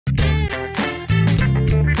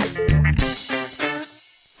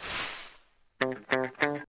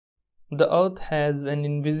the Earth has an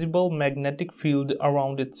invisible magnetic field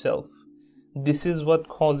around itself. This is what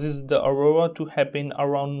causes the aurora to happen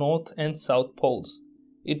around North and South poles.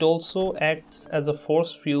 It also acts as a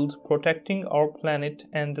force field protecting our planet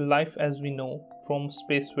and life as we know from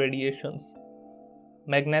space radiations.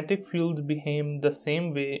 Magnetic field behave the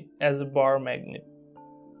same way as a bar magnet.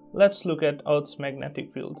 Let's look at Earth's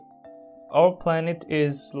magnetic field. Our planet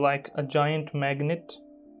is like a giant magnet.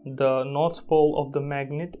 The north pole of the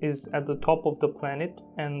magnet is at the top of the planet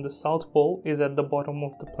and the south pole is at the bottom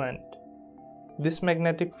of the planet. This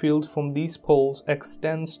magnetic field from these poles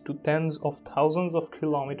extends to tens of thousands of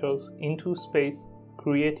kilometers into space,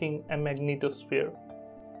 creating a magnetosphere.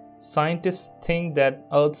 Scientists think that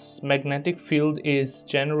Earth's magnetic field is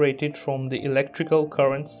generated from the electrical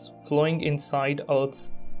currents flowing inside Earth's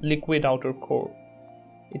liquid outer core.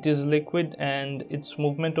 It is liquid and its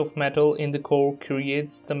movement of metal in the core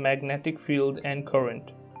creates the magnetic field and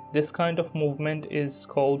current. This kind of movement is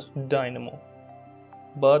called dynamo.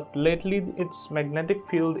 But lately its magnetic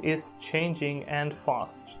field is changing and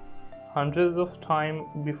fast. Hundreds of times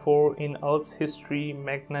before in Earth's history,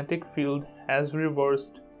 magnetic field has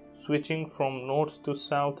reversed, switching from north to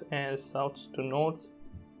south and south to north.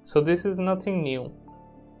 So this is nothing new.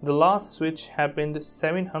 The last switch happened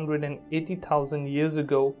 780,000 years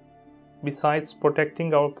ago. Besides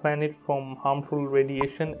protecting our planet from harmful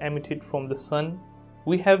radiation emitted from the sun,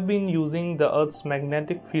 we have been using the Earth's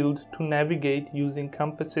magnetic field to navigate using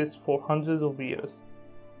compasses for hundreds of years.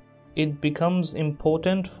 It becomes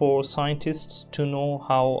important for scientists to know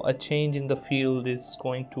how a change in the field is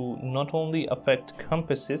going to not only affect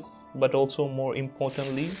compasses, but also more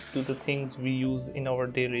importantly to the things we use in our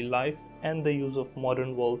daily life and the use of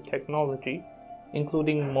modern world technology,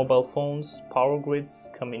 including mobile phones, power grids,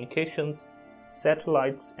 communications,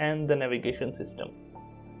 satellites, and the navigation system.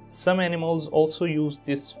 Some animals also use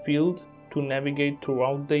this field to navigate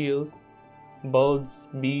throughout the years. Birds,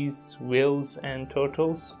 bees, whales, and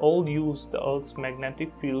turtles all use the Earth's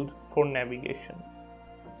magnetic field for navigation.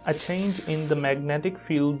 A change in the magnetic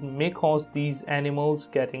field may cause these animals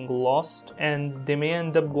getting lost and they may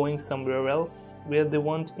end up going somewhere else where they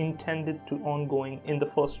weren't intended to ongoing in the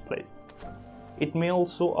first place. It may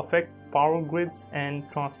also affect power grids and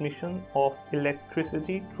transmission of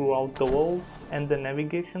electricity throughout the world, and the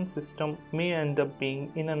navigation system may end up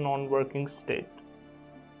being in a non-working state.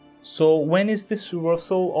 So when is this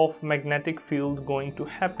reversal of magnetic field going to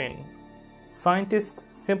happen?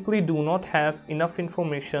 Scientists simply do not have enough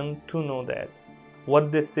information to know that.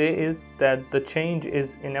 What they say is that the change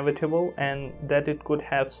is inevitable and that it could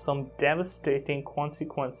have some devastating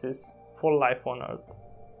consequences for life on Earth.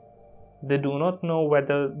 They do not know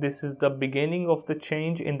whether this is the beginning of the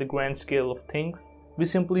change in the grand scale of things. We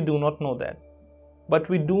simply do not know that. But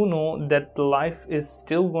we do know that the life is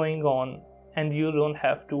still going on and you don't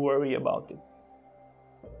have to worry about it.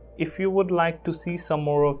 If you would like to see some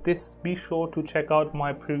more of this, be sure to check out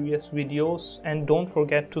my previous videos and don't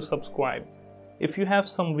forget to subscribe. If you have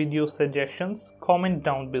some video suggestions, comment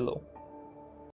down below.